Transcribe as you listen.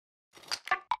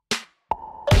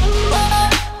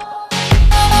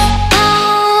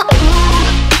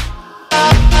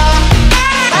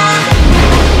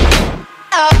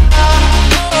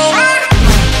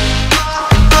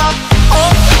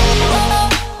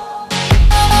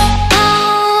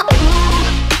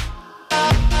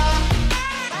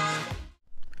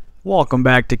Welcome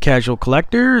back to Casual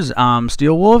Collectors. I'm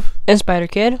Steel Wolf and Spider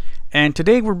Kid, and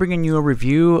today we're bringing you a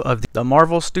review of the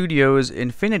Marvel Studios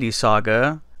Infinity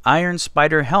Saga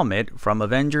IronSpider helmet from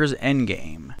Avengers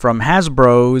Endgame from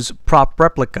Hasbro's Prop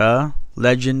Replica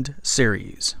Legend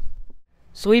series.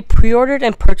 So we pre-ordered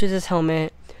and purchased this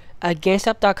helmet at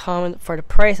GameStop.com for the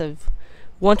price of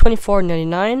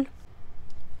 $124.99,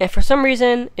 and for some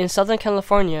reason in Southern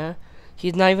California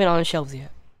he's not even on the shelves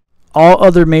yet. All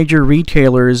other major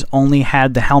retailers only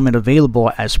had the helmet available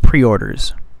as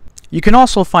pre-orders. You can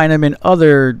also find them in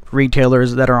other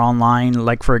retailers that are online,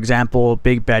 like for example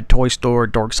Big Bad Toy Store,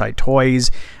 Dorkside Toys.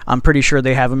 I'm pretty sure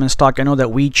they have them in stock. I know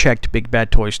that we checked Big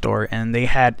Bad Toy Store and they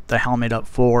had the helmet up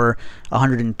for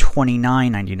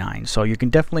 $129.99, so you can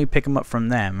definitely pick them up from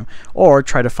them or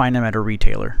try to find them at a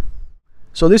retailer.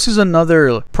 So this is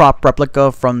another prop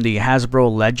replica from the Hasbro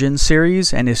Legends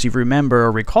series, and as you remember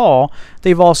or recall,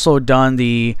 they've also done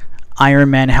the Iron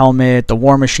Man helmet, the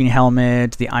War Machine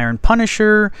helmet, the Iron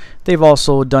Punisher. They've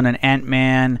also done an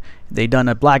Ant-Man, they've done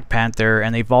a Black Panther,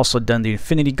 and they've also done the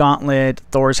Infinity Gauntlet,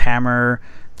 Thor's Hammer,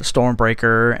 the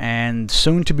Stormbreaker, and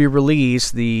soon to be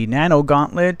released the Nano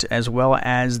Gauntlet, as well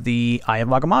as the Eye of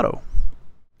Agamotto.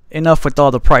 Enough with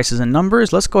all the prices and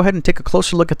numbers, let's go ahead and take a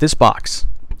closer look at this box.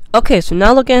 Okay, so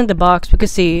now looking at the box, we can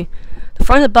see the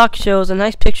front of the box shows a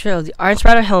nice picture of the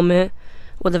IronSpider helmet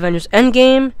with Avengers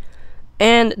Endgame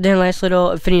and their nice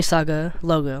little Infinity Saga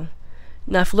logo.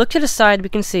 Now if we look to the side, we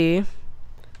can see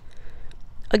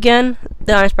again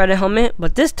the IronSpider helmet,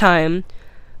 but this time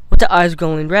with the eyes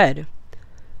glowing red.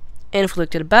 And if we look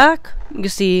to the back, you can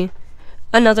see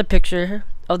another picture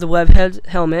of the webhead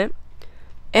helmet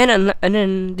and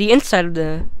then the inside of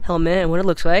the helmet and what it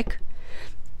looks like.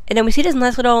 And then we see this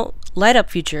nice little light up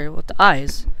feature with the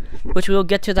eyes, which we'll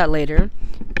get to that later.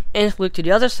 And if we look to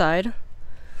the other side,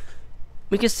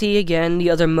 we can see again the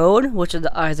other mode, which is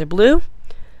the eyes are blue.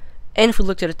 And if we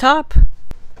look to the top,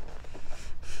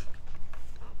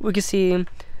 we can see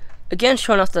again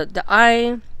showing off the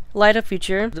eye light up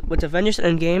feature with Avengers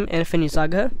Endgame and Infinity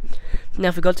Saga. Now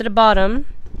if we go to the bottom,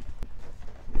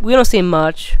 we don't see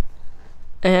much.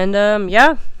 And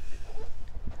yeah.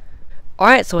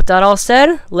 Alright, so with that all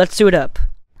said, let's suit up.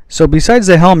 So besides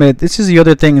the helmet, this is the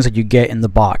other things that you get in the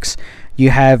box. You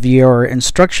have your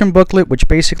instruction booklet, which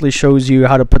basically shows you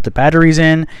how to put the batteries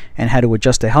in and how to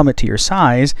adjust the helmet to your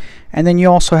size. And then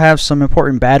you also have some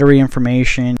important battery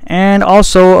information and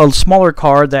also a smaller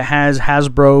card that has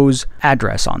Hasbro's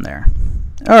address on there.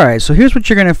 Alright, so here's what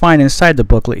you're going to find inside the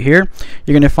booklet here.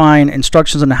 You're going to find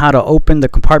instructions on how to open the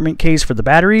compartment case for the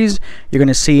batteries. You're going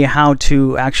to see how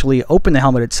to actually open the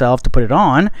helmet itself to put it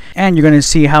on. And you're going to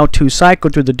see how to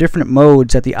cycle through the different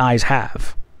modes that the eyes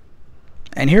have.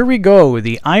 And here we go,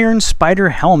 the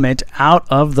IronSpider helmet out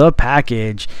of the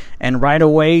package. And right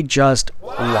away, just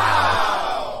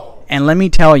wow. And let me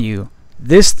tell you,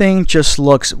 this thing just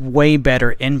looks way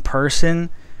better in person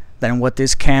than what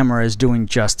this camera is doing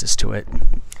justice to it.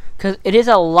 Because it is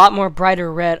a lot more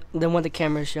brighter red than what the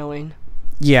camera is showing.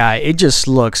 Yeah, it just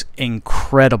looks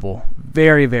incredible.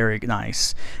 Very, very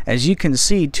nice. As you can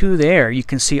see too there, you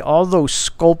can see all those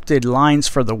sculpted lines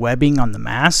for the webbing on the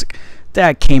mask.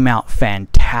 That came out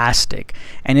fantastic.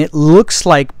 And it looks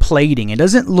like plating. It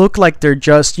doesn't look like they're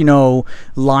just, you know,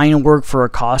 line work for a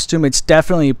costume. It's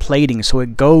definitely plating, so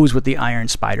it goes with the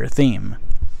IronSpider theme.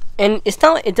 And it's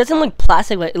not. It doesn't look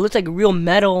plastic. Like, it looks like real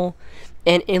metal,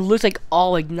 and it looks like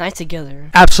all like nice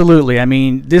together. Absolutely. I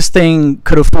mean, this thing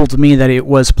could have fooled me that it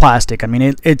was plastic. I mean,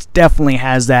 it definitely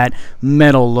has that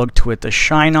metal look to it. The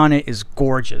shine on it is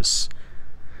gorgeous.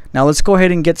 Now let's go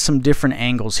ahead and get some different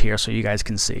angles here so you guys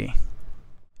can see.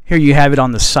 Here you have it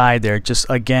on the side there. Just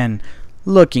again,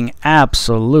 looking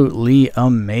absolutely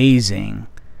amazing.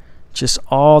 Just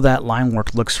all that line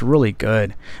work looks really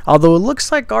good. Although it looks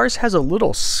like ours has a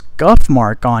little scuff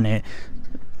mark on it.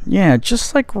 Yeah,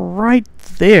 just like right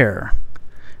there.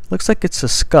 Looks like it's a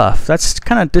scuff. That's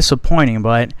kind of disappointing,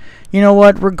 but you know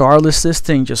what? Regardless, this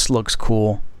thing just looks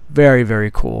cool. Very,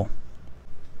 very cool.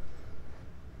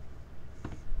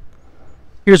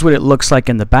 Here's what it looks like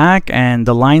in the back, and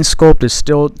the line sculpt is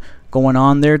still going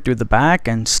on there through the back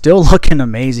and still looking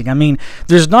amazing. I mean,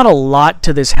 there's not a lot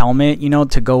to this helmet, you know,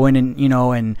 to go in and, you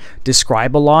know, and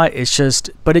describe a lot. It's just,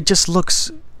 but it just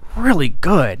looks really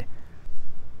good.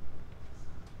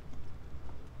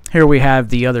 Here we have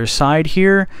the other side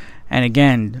here, and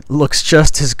again, looks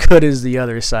just as good as the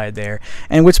other side there.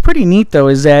 And what's pretty neat though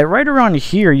is that right around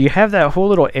here you have that whole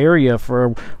little area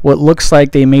for what looks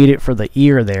like they made it for the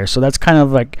ear there. So that's kind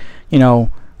of like, you know,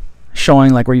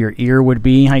 showing like where your ear would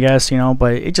be, I guess, you know,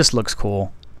 but it just looks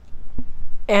cool.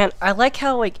 And I like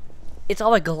how like it's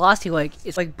all like glossy, like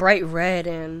it's like bright red,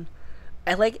 and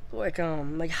I like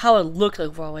how it looks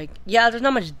like. For like, yeah, there's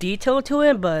not much detail to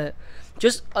it, but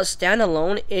just a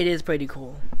standalone, it is pretty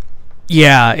cool.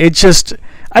 Yeah, it just,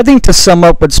 I think to sum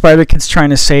up what Spider Kid's trying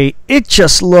to say, it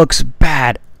just looks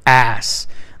badass.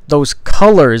 Those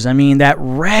colors, I mean, that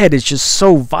red is just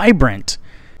so vibrant.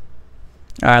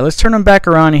 Alright, let's turn them back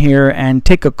around here and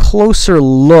take a closer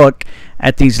look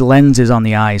at these lenses on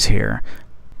the eyes here.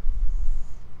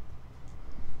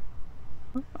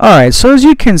 Alright, so as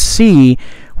you can see,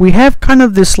 we have kind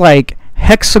of this like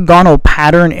hexagonal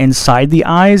pattern inside the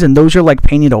eyes, and those are like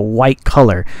painted a white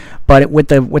color. But with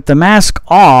the mask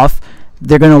off,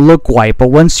 they're going to look white, but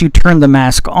once you turn the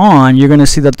mask on, you're going to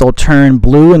see that they'll turn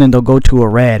blue and then they'll go to a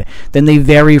red. Then they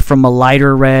vary from a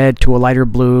lighter red to a lighter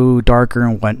blue, darker,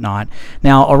 and whatnot.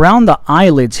 Now around the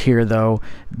eyelids here though,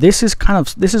 this is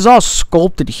all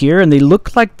sculpted here, and they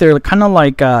look like they're kind of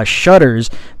like shutters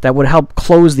that would help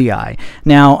close the eye.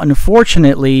 Now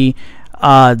unfortunately,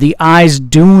 the eyes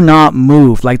do not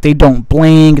move. Like, they don't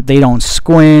blink, they don't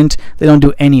squint, they don't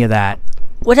do any of that.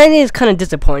 Which I think is kind of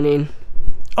disappointing.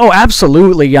 Oh,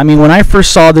 absolutely. I mean, when I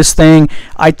first saw this thing,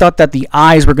 I thought that the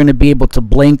eyes were going to be able to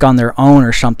blink on their own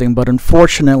or something, but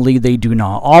unfortunately they do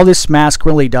not. All this mask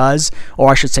really does, or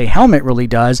I should say helmet really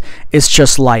does, is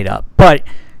just light up. But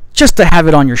just to have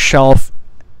it on your shelf,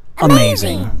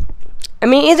 amazing. I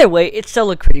mean, either way, it still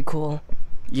looked pretty cool.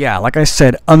 Yeah, like I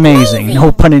said, amazing.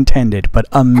 No pun intended, but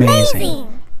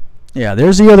amazing. Yeah,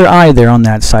 there's the other eye there on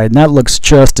that side, and that looks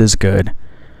just as good.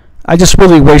 I just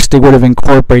really wish they would have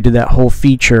incorporated that whole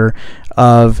feature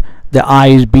of the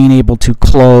eyes being able to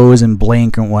close and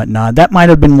blink and whatnot. That might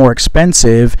have been more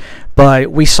expensive,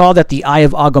 but we saw that the Eye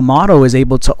of Agamotto is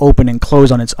able to open and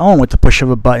close on its own with the push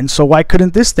of a button, so why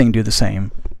couldn't this thing do the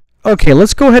same? Okay,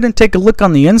 let's go ahead and take a look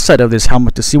on the inside of this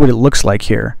helmet to see what it looks like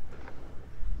here.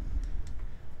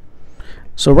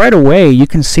 So right away, you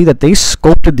can see that they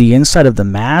sculpted the inside of the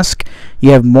mask.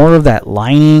 You have more of that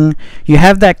lining. You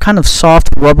have that kind of soft,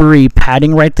 rubbery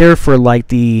padding right there for like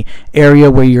the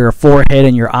area where your forehead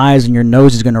and your eyes and your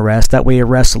nose is going to rest. That way it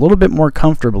rests a little bit more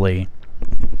comfortably.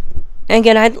 And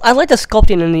again, I like the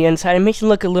sculpting on the inside. It makes it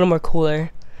look a little more cooler.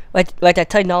 Like that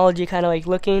technology kind of like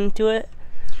looking to it.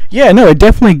 Yeah, no, it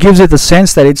definitely gives it the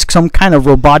sense that it's some kind of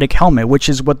robotic helmet, which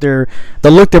is what the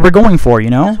look that we're going for,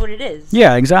 you know? That's what it is.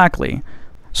 Yeah, exactly.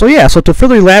 So yeah, so to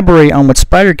further elaborate on what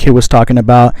Spider Kid was talking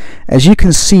about, as you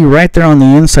can see right there on the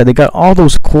inside, they got all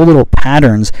those cool little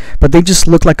patterns, but they just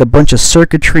look like a bunch of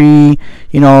circuitry,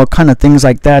 you know, kind of things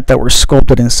like that that were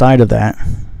sculpted inside of that.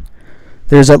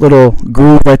 There's that little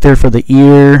groove right there for the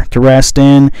ear to rest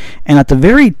in, and at the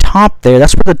very top there,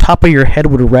 that's where the top of your head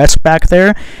would rest back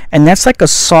there, and that's like a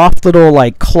soft little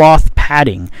like cloth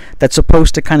padding that's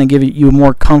supposed to kind of give you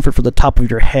more comfort for the top of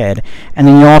your head. And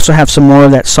then you also have some more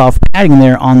of that soft padding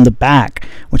there on the back,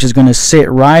 which is going to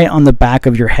sit right on the back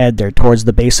of your head there towards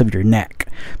the base of your neck.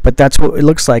 But that's what it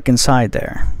looks like inside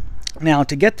there. Now,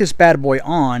 to get this bad boy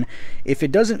on, if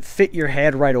it doesn't fit your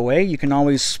head right away, you can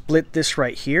always split this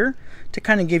right here to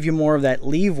kind of give you more of that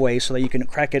leeway so that you can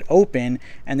crack it open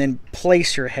and then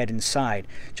place your head inside.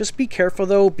 Just be careful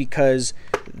though, because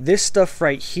this stuff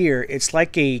right here, it's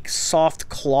like a soft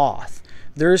cloth.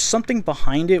 There's something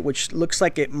behind it which looks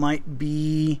like it might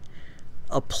be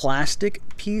a plastic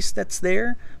piece that's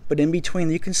there, but in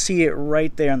between, you can see it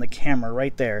right there on the camera,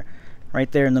 right there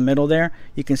in the middle there.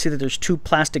 You can see that there's two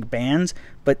plastic bands,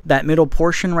 but that middle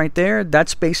portion right there,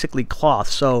 that's basically cloth.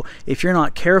 So if you're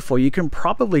not careful, you can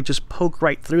probably just poke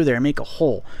right through there and make a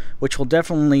hole, which will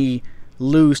definitely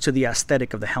lose to the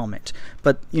aesthetic of the helmet.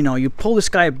 But you know, you pull this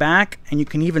guy back and you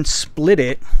can even split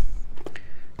it.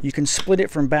 You can split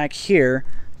it from back here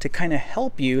to kind of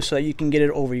help you so that you can get it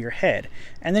over your head.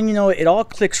 And then, you know, it all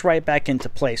clicks right back into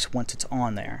place once it's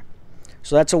on there.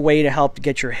 So that's a way to help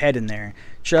get your head in there,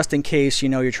 just in case, you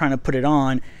know, you're trying to put it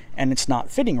on and it's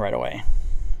not fitting right away.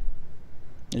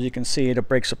 As you can see, it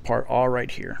breaks apart all right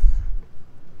here.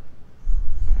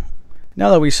 Now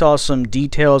that we saw some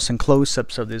details and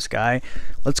close-ups of this guy,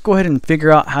 let's go ahead and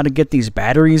figure out how to get these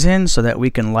batteries in so that we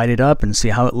can light it up and see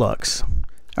how it looks.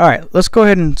 Alright, let's go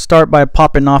ahead and start by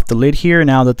popping off the lid here.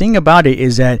 Now the thing about it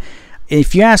is that,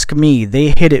 if you ask me,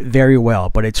 they hit it very well,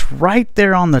 but it's right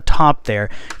there on the top there.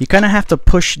 You kind of have to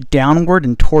push downward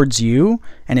and towards you,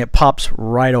 and it pops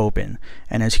right open.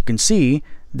 And as you can see,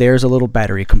 there's a little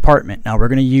battery compartment. Now we're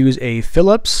going to use a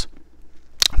Phillips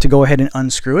to go ahead and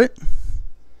unscrew it.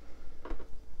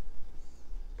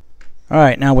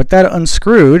 Alright, now with that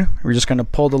unscrewed, we're just going to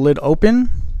pull the lid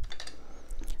open.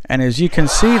 And as you can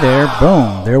see there,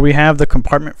 boom, there we have the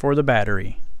compartment for the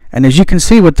battery. And as you can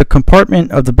see, with the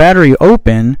compartment of the battery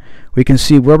open, we can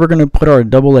see where we're going to put our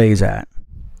AA at.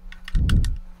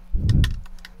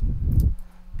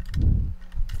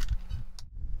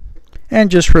 And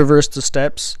just reverse the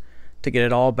steps to get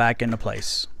it all back into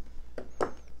place.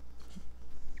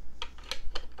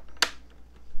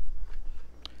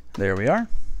 There we are.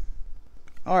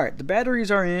 Alright, the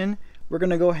batteries are in. We're going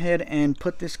to go ahead and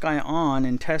put this guy on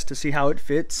and test to see how it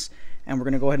fits. And we're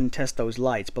going to go ahead and test those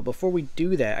lights. But before we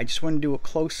do that, I just want to do a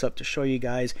close-up to show you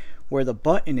guys where the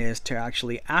button is to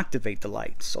actually activate the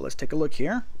lights. So let's take a look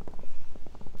here.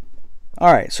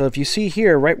 Alright, so if you see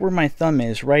here, right where my thumb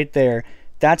is, right there,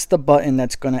 that's the button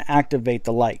that's going to activate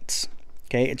the lights.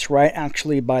 Okay, it's right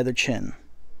actually by the chin.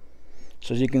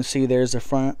 So as you can see, there's the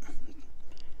front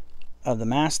of the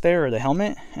mask there, or the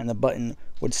helmet, and the button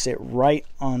would sit right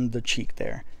on the cheek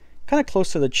there. Kind of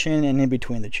close to the chin and in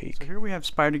between the cheek. So here we have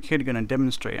Spider Kid going to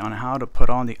demonstrate on how to put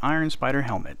on the IronSpider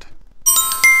helmet.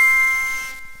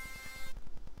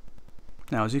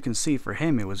 Now as you can see, for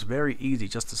him it was very easy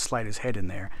just to slide his head in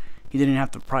there. He didn't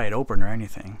have to pry it open or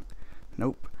anything.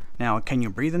 Nope. Now, can you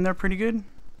breathe in there pretty good?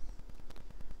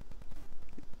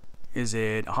 Is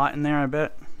it hot in there, I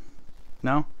bet?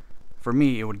 No? For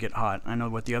me, it would get hot. I know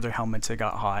with the other helmets, it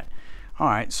got hot.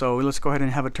 Alright, so let's go ahead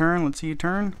and have a turn. Let's see you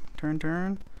turn. Turn,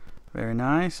 turn. Very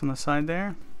nice on the side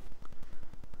there.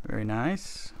 Very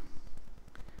nice.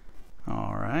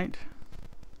 Alright.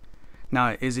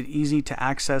 Now, is it easy to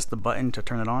access the button to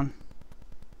turn it on?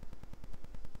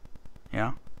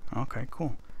 Yeah? Okay,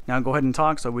 cool. Now go ahead and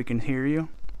talk so we can hear you.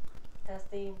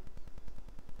 Testing.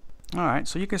 Alright,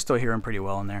 so you can still hear him pretty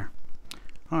well in there.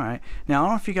 Alright, now I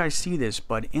don't know if you guys see this,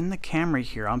 but in the camera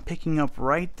here, I'm picking up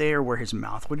right there where his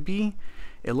mouth would be.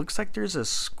 It looks like there's a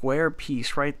square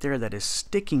piece right there that is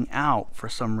sticking out for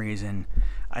some reason.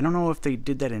 I don't know if they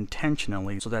did that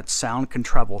intentionally so that sound can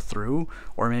travel through,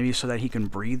 or maybe so that he can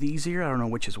breathe easier. I don't know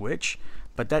which is which,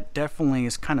 but that definitely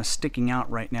is kind of sticking out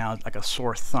right now like a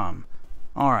sore thumb.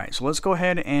 Alright, so let's go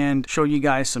ahead and show you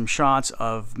guys some shots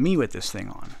of me with this thing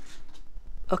on.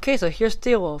 Okay, so here's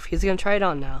Steelwolf. He's gonna try it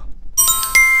on now.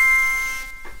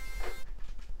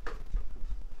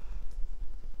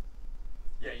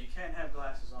 Yeah, you can't have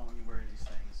glasses on when you wear these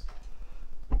things.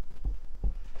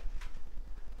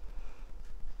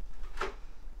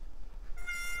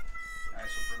 Alright,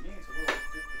 so for me it's a little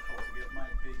difficult to get my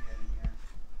big head in here.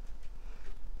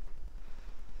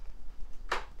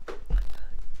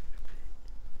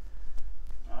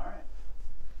 Alright,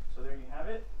 so there you have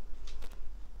it.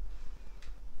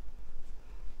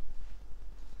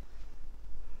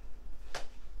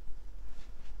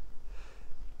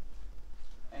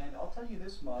 And I'll tell you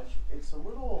this much, it's a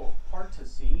little hard to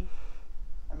see.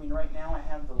 I mean, right now I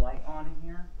have the light on in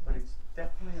here, but it's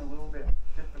definitely a little bit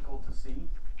difficult to see.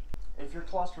 If you're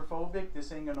claustrophobic,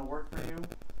 this ain't gonna work for you.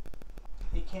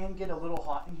 It can get a little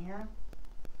hot in here,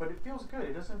 but it feels good.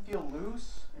 It doesn't feel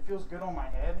loose. It feels good on my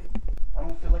head. I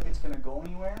don't feel like it's gonna go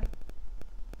anywhere. It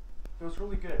feels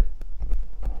really good.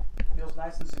 It feels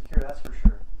nice and secure, that's for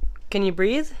sure. Can you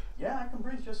breathe? Yeah, I can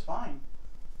breathe just fine.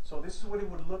 So this is what it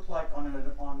would look like on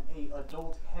a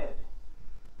adult head.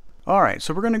 Alright,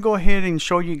 so we're going to go ahead and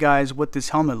show you guys what this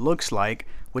helmet looks like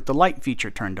with the light feature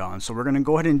turned on. So we're going to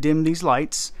go ahead and dim these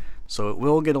lights so it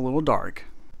will get a little dark.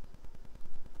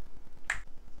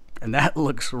 And that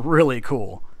looks really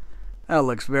cool. That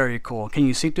looks very cool. Can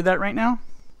you see through that right now?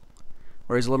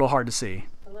 Or is it a little hard to see?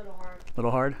 A little hard. A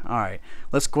little hard? Alright,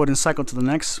 let's go ahead and cycle to the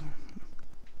next.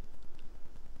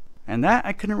 And that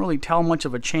I couldn't really tell much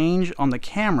of a change on the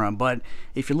camera, but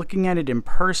if you're looking at it in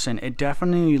person, it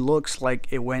definitely looks like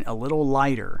it went a little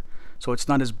lighter. So it's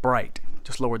not as bright.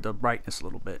 Just lowered the brightness a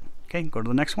little bit. Okay, go to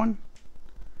the next one.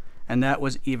 And that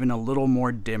was even a little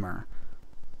more dimmer.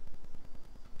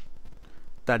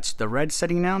 That's the red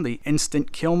setting now, the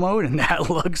instant kill mode, and that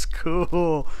looks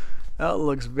cool. That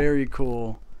looks very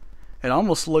cool. It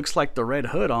almost looks like the Red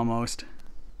Hood almost.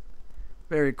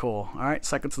 Very cool. Alright,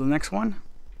 cycle to the next one.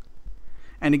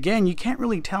 And again, you can't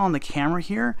really tell on the camera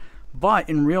here, but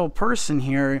in real person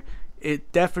here,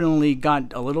 it definitely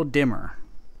got a little dimmer.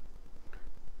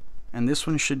 And this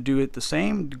one should do it the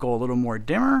same, go a little more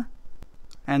dimmer.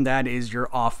 And that is your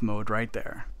off mode right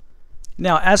there.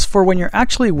 Now, as for when you're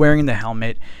actually wearing the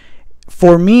helmet,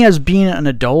 for me as being an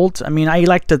adult, I mean, I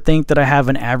like to think that I have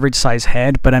an average size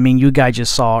head, but I mean, you guys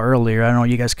just saw earlier. I don't know,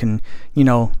 you guys can, you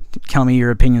know, tell me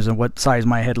your opinions on what size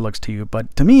my head looks to you.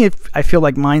 But to me, I feel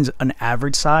like mine's an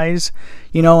average size,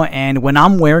 you know, and when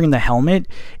I'm wearing the helmet,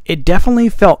 it definitely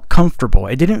felt comfortable.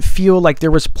 It didn't feel like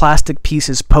there was plastic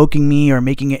pieces poking me or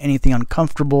making it anything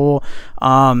uncomfortable.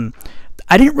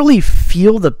 I didn't really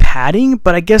feel the padding,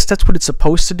 but I guess that's what it's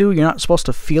supposed to do. You're not supposed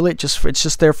to feel it. It's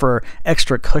just there for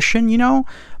extra cushion, you know.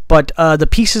 but the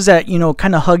pieces that, you know,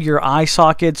 kind of hug your eye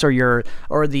sockets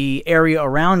or the area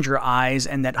around your eyes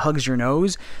and that hugs your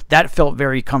nose, that felt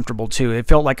very comfortable too. It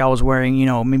felt like I was wearing, you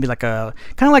know, maybe like a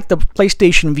kind of like the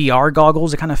PlayStation VR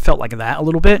goggles. It kind of felt like that a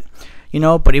little bit, you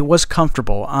know, but it was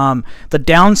comfortable. The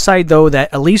downside though,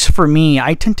 that at least for me,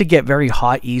 I tend to get very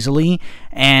hot easily,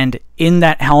 and in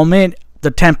that helmet the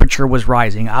temperature was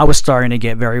rising. I was starting to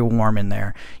get very warm in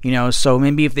there, you know, so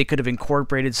maybe if they could have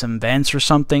incorporated some vents or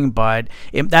something, but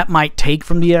that might take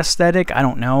from the aesthetic, I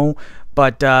don't know.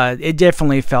 But it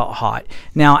definitely felt hot.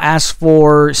 Now, as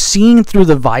for seeing through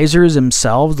the visors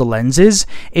themselves, the lenses,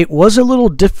 it was a little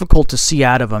difficult to see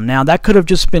out of them. Now, that could have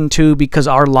just been too because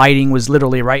our lighting was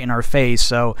literally right in our face,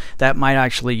 so that might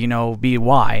actually, you know, be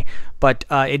why. But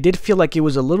it did feel like it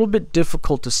was a little bit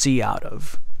difficult to see out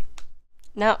of.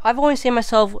 Now, I've always seen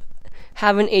myself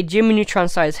having a Jimmy Neutron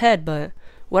sized head, but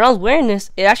when I was wearing this,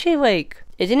 it actually, like,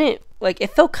 it didn't, like,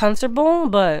 it felt comfortable,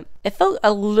 but it felt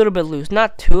a little bit loose.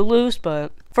 Not too loose,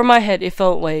 but for my head, it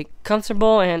felt, like,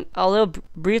 comfortable, and I'll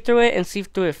breathe through it and see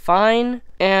through it fine,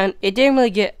 and it didn't really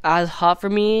get as hot for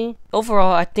me.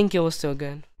 Overall, I think it was still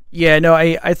good. Yeah, no,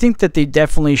 I think that they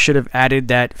definitely should have added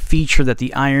that feature that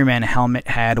the Iron Man helmet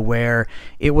had, where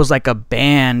it was like a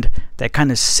band that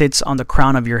kind of sits on the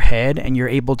crown of your head and you're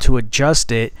able to adjust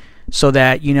it so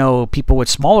that, you know, people with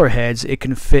smaller heads, it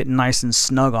can fit nice and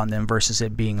snug on them versus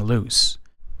it being loose.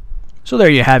 So there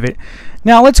you have it.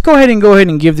 Now let's go ahead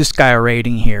and give this guy a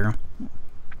rating here.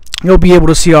 You'll be able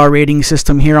to see our rating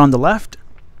system here on the left.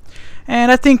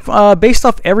 And I think based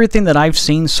off everything that I've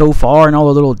seen so far and all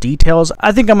the little details,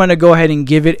 I think I'm going to go ahead and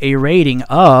give it a rating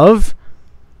of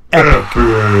epic.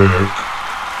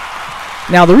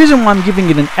 Now, the reason why I'm giving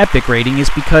it an epic rating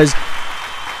is because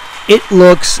it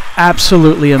looks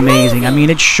absolutely amazing. I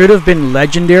mean, it should have been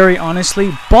legendary,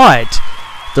 honestly, but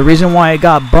the reason why it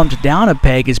got bumped down a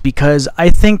peg is because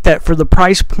I think that for the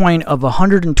price point of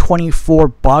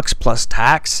 $124 plus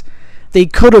tax, they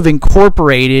could have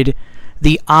incorporated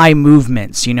the eye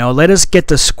movements, you know, let us get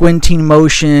the squinting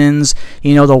motions,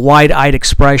 you know, the wide-eyed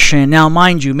expression. Now,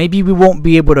 mind you, maybe we won't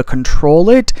be able to control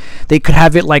it. They could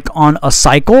have it like on a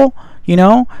cycle, you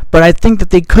know, but I think that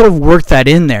they could have worked that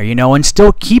in there, you know, and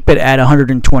still keep it at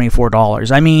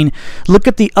 $124. I mean, look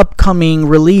at the upcoming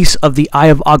release of the Eye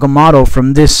of Agamotto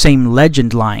from this same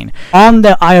Legend line. On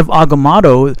the Eye of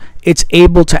Agamotto, it's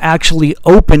able to actually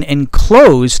open and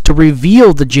close to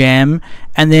reveal the gem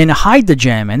and then hide the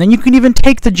gem. And then you can even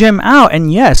take the gem out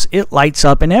and yes, it lights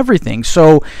up and everything.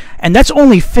 So, and that's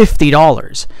only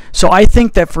 $50. So I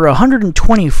think that for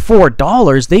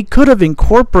 $124, they could have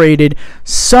incorporated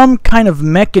some kind of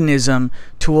mechanism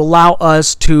to allow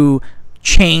us to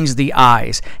change the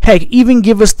eyes. Heck, even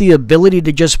give us the ability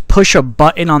to just push a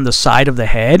button on the side of the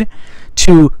head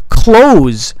to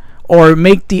close or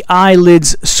make the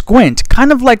eyelids squint,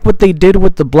 kind of like what they did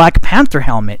with the Black Panther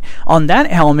helmet. On that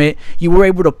helmet, you were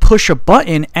able to push a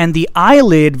button and the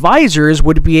eyelid visors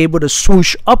would be able to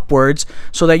swoosh upwards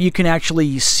so that you can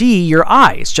actually see your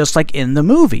eyes, just like in the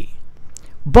movie.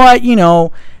 But, you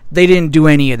know, they didn't do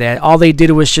any of that. All they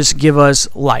did was just give us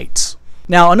lights.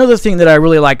 Now, another thing that I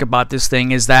really like about this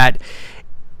thing is that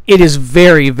it is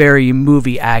very, very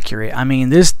movie accurate. I mean,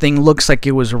 this thing looks like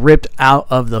it was ripped out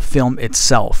of the film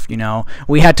itself, you know.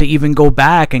 We had to even go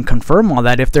back and confirm all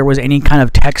that if there was any kind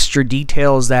of texture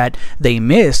details that they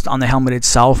missed on the helmet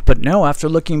itself. But no, after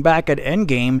looking back at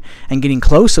Endgame and getting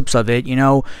close-ups of it, you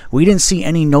know, we didn't see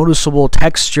any noticeable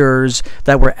textures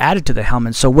that were added to the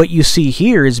helmet. So what you see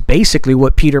here is basically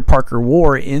what Peter Parker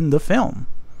wore in the film.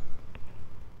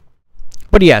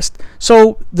 But yes,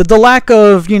 so the lack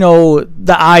of, you know,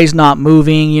 the eyes not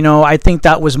moving, you know, I think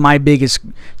that was my biggest,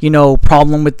 you know,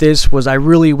 problem with this, was I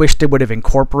really wish they would have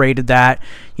incorporated that.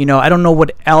 You know, I don't know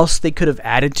what else they could have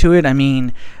added to it. I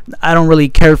mean, I don't really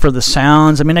care for the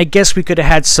sounds. I mean, I guess we could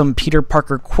have had some Peter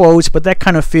Parker quotes, but that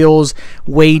kind of feels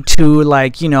way too,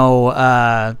 like, you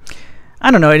know, I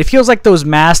don't know. It feels like those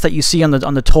masks that you see on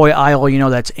the toy aisle, you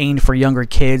know, that's aimed for younger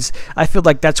kids. I feel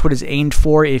like that's what it's aimed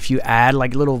for if you add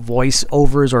like little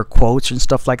voiceovers or quotes and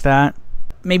stuff like that.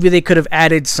 Maybe they could have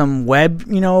added some web,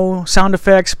 you know, sound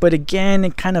effects, but again,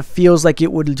 it kind of feels like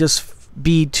it would just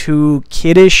be too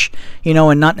kiddish, you know,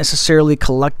 and not necessarily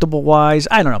collectible wise.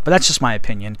 I don't know, but that's just my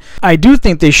opinion. I do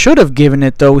think they should have given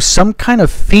it though some kind of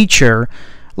feature,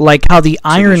 like how the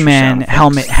Iron Man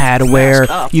helmet had, where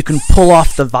you can pull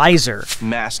off the visor,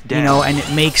 you know, and it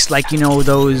makes, like, you know,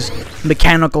 those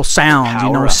mechanical sounds,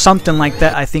 you know, something like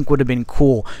that. I think would have been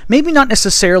cool. Maybe not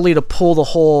necessarily to pull the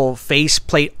whole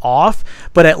faceplate off,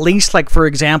 but at least, like, for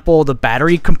example, the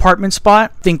battery compartment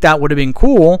spot. I think that would have been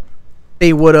cool.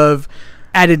 They would have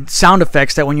added sound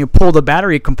effects that when you pull the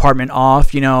battery compartment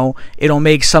off, you know, it'll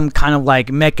make some kind of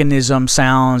like mechanism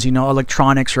sounds, you know,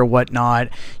 electronics or whatnot,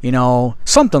 you know,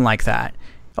 something like that.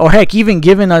 Or heck, even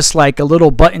giving us like a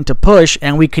little button to push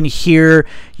and we can hear,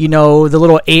 you know, the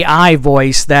little AI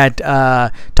voice that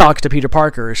talks to Peter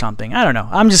Parker or something. I don't know.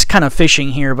 I'm just kind of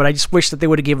fishing here, but I just wish that they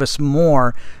would have given us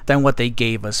more than what they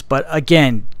gave us. But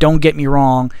again, don't get me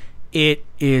wrong. It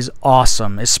is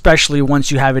awesome, especially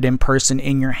once you have it in person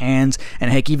in your hands,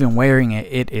 and heck, even wearing it,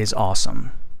 it is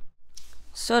awesome.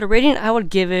 So the rating I would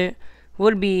give it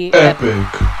would be epic.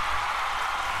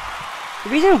 The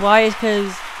reason why is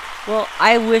because, well,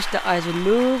 I wish the eyes would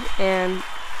move, and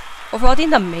overall I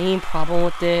think the main problem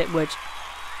with it, which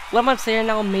what I'm saying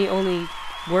now may only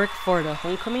work for the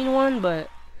Homecoming one, but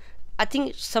I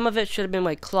think some of it should have been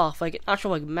like cloth, like an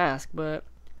actual like mask, but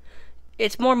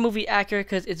it's more movie accurate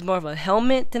because it's more of a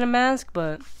helmet than a mask.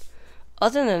 But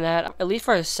other than that, at least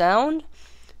for the sound,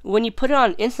 when you put it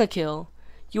on insta-kill,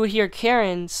 you would hear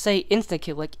Karen say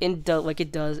insta-kill like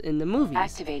it does in the movies.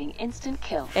 Activating instant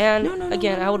kill. And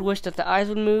again, I would wish that the eyes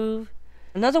would move.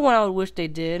 Another one I would wish they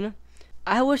did,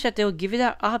 I wish that they would give you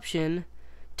that option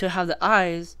to have the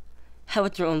eyes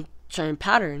have their own certain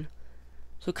pattern.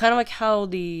 So kind of like how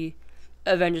the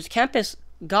Avengers Campus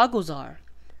goggles are,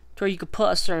 to where you could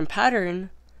put a certain pattern,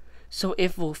 so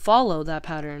it will follow that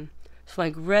pattern. So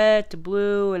like red to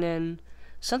blue, and then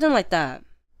something like that.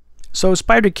 So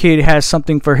Spider Kid has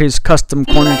something for his custom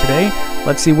corner today.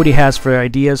 Let's see what he has for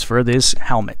ideas for this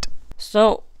helmet.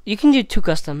 So you can do two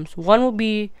customs. One will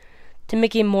be to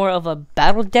make it more of a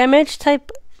battle damage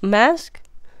type mask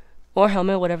or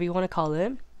helmet, whatever you want to call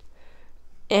it,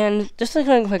 and just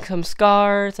like some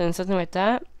scars and something like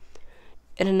that.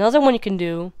 And another one you can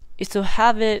do is to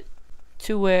have it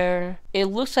to where it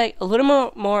looks like a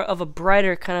little more of a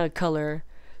brighter kind of color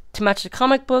to match the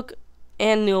comic book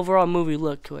and the overall movie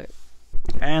look to it.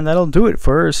 And that'll do it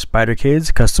for Spider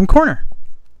Kid's Custom Corner.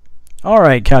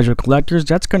 Alright, casual collectors,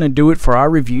 that's going to do it for our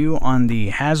review on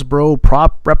the Hasbro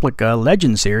Prop Replica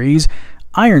Legend Series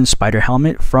IronSpider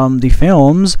helmet from the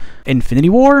films Infinity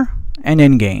War and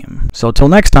Endgame. So till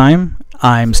next time,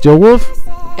 I'm Steel Wolf.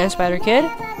 And Spider Kid.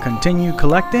 Continue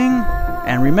collecting,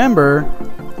 and remember,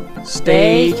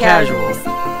 stay casual.